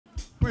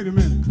Wait a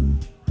minute.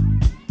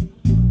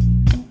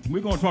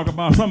 We're going to talk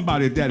about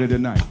somebody's daddy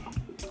tonight.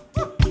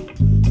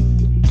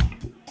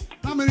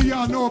 How many of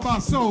y'all know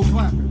about soul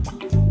clapping?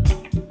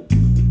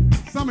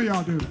 Some of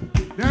y'all do.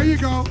 There you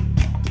go.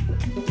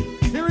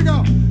 Here we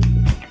go.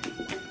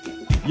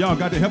 Y'all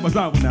got to help us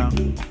out now.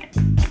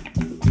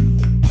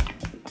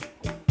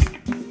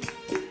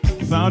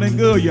 Sounding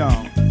good,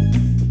 y'all.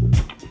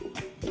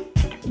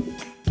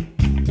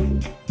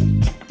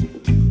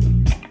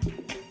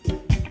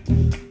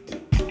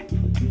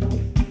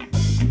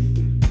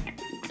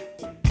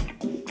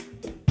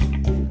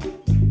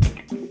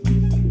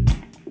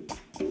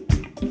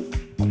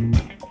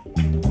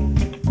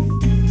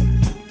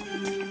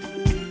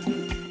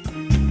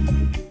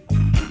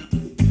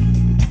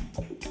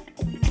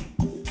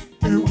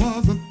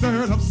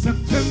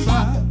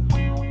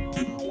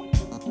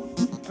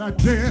 That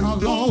day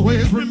I'll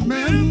always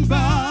remember,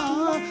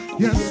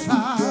 yes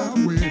I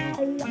will,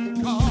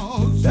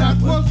 'cause that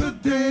was the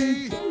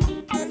day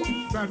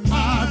that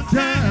my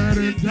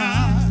daddy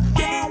died.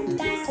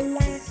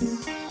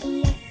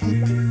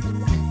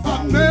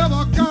 I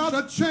never got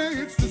a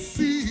chance to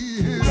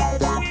see him,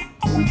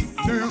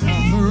 never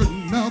heard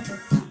nothing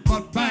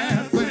but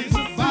bad things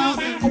about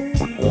him.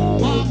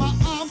 Mama,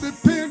 I'm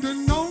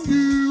depending on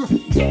you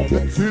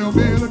to tell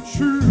me the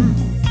truth.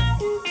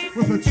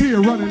 With a tear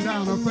running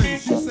down her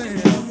face, she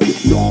said,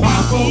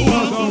 Papa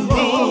was a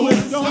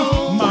rolling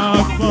stone,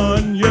 my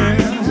fun, yeah.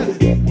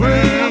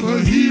 Wherever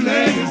he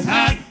laid his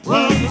hat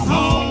was his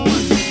home.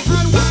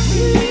 And when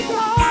he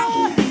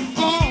died,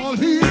 all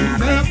he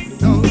left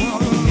was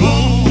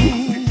alone.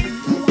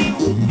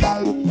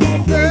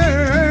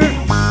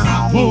 Yeah,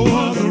 Papa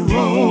was a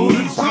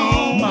rolling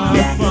stone,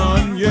 My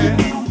fun, yeah.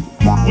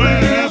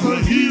 wherever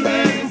he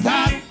laid his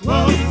hat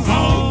was his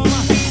home.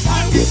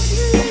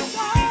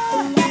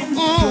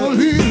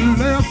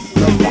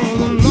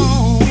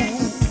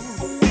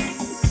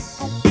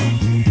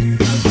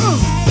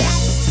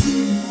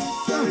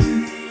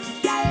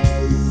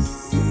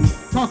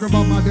 Talking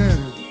about my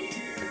daddy.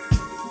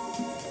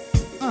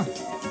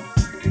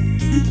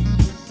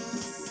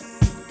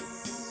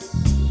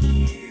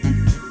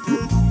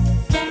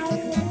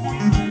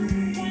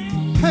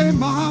 Hey,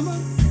 Mama,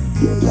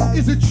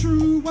 is it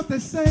true what they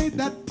say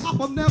that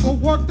Papa never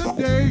worked a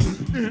day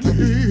in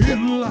his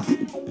life?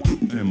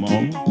 Hey,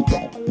 Mama.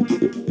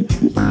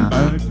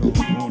 Somebody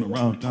going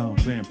around town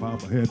saying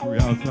Papa had 3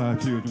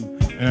 outside children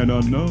and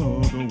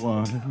another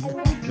wife.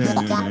 And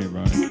it ain't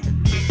right.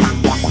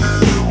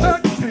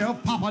 Tell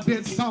Papa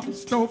did some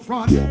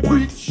storefront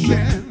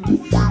preaching,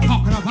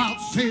 talking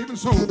about saving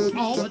souls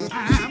all the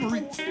time.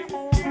 Reach,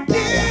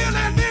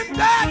 healing in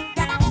that,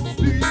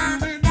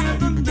 healing in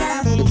the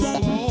name of the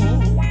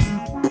Lord.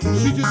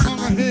 She just hung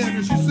her head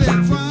and she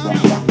said, son,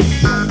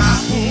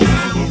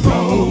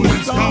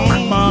 rolling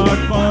stone, My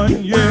fun,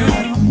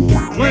 yeah.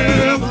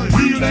 wherever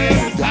he laid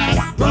his hat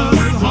was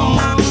his home.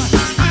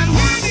 And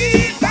when he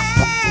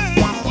died,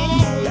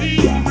 all he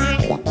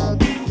left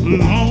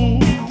alone.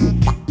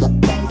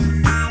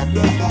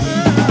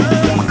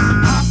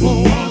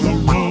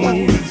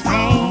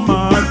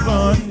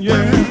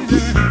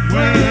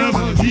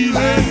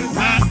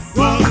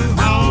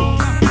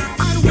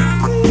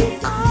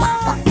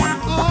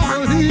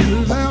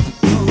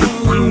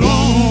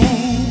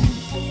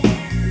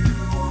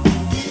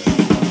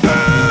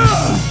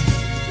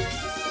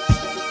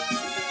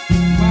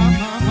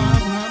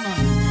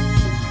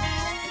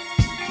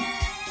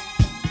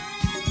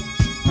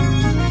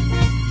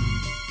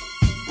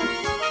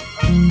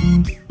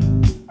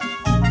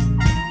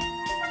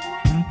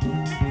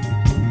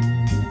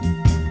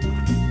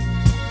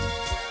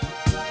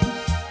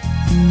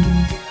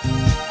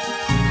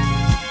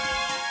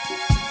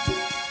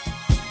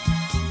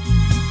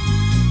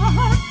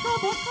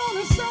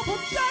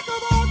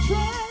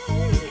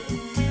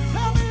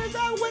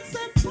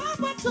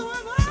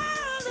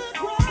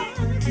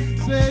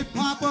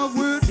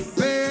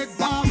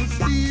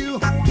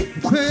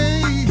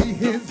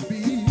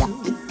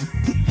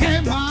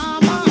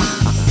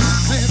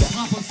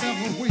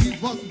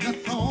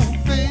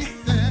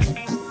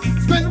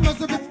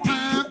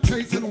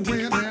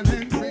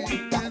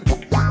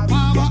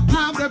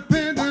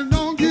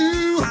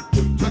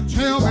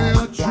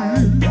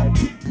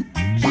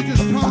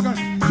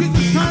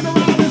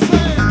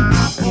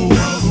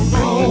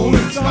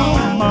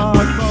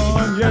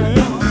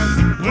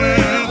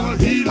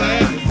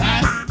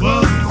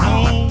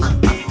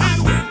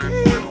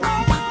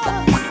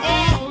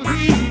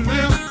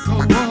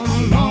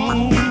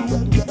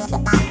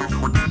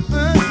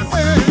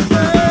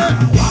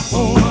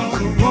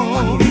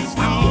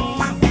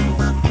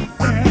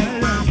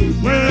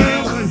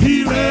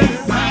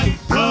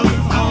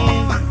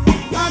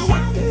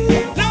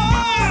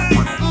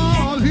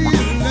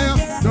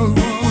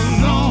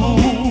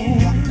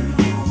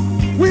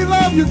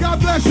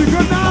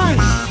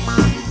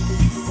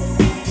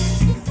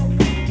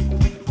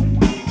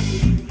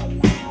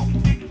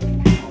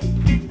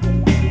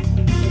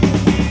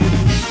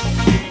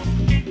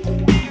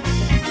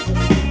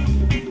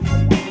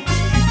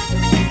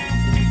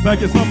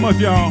 Thank you so much,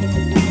 y'all.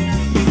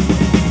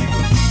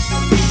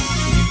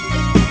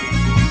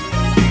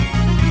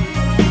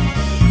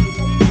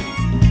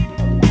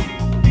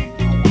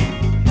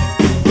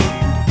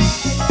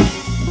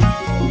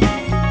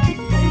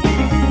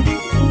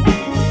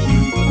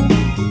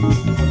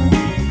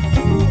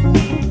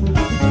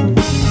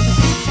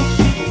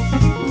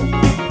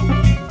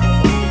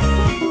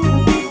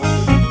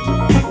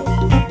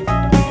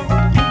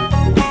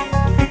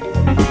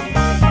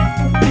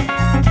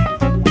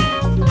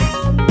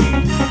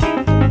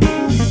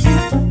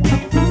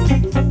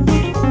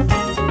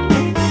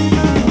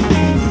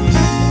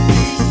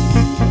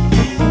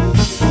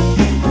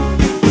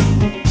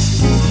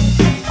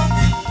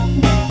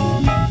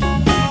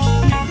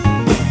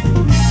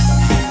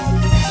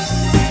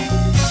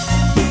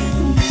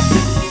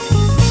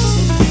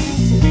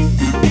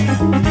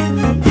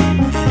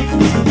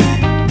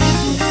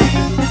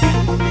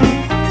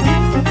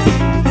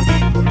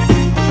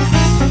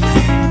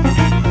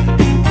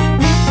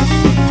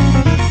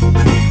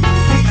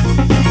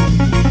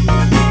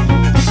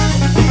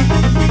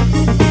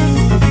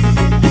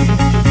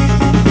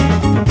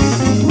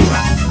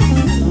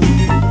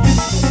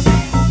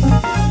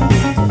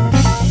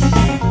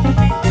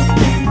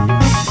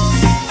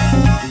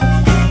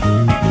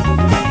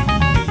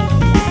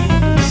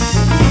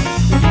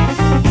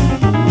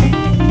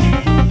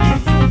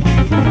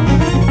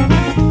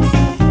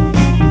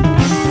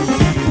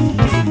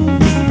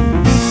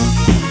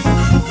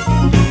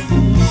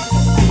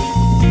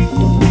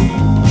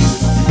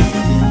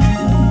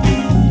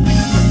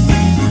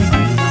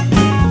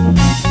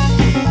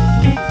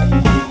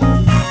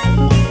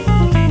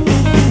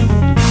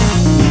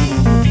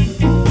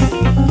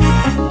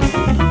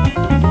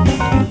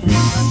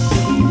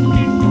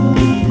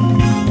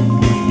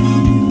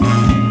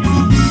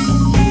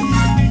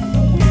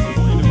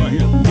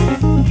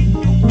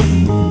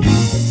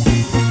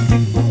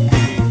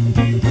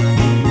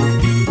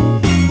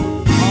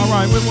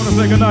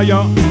 now,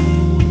 y'all.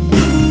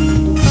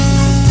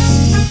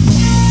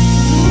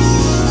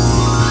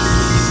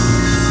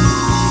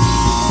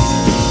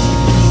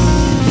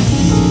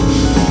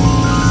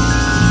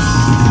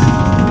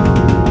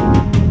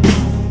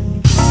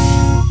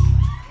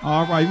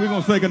 All right, we're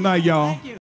going to say goodnight, y'all.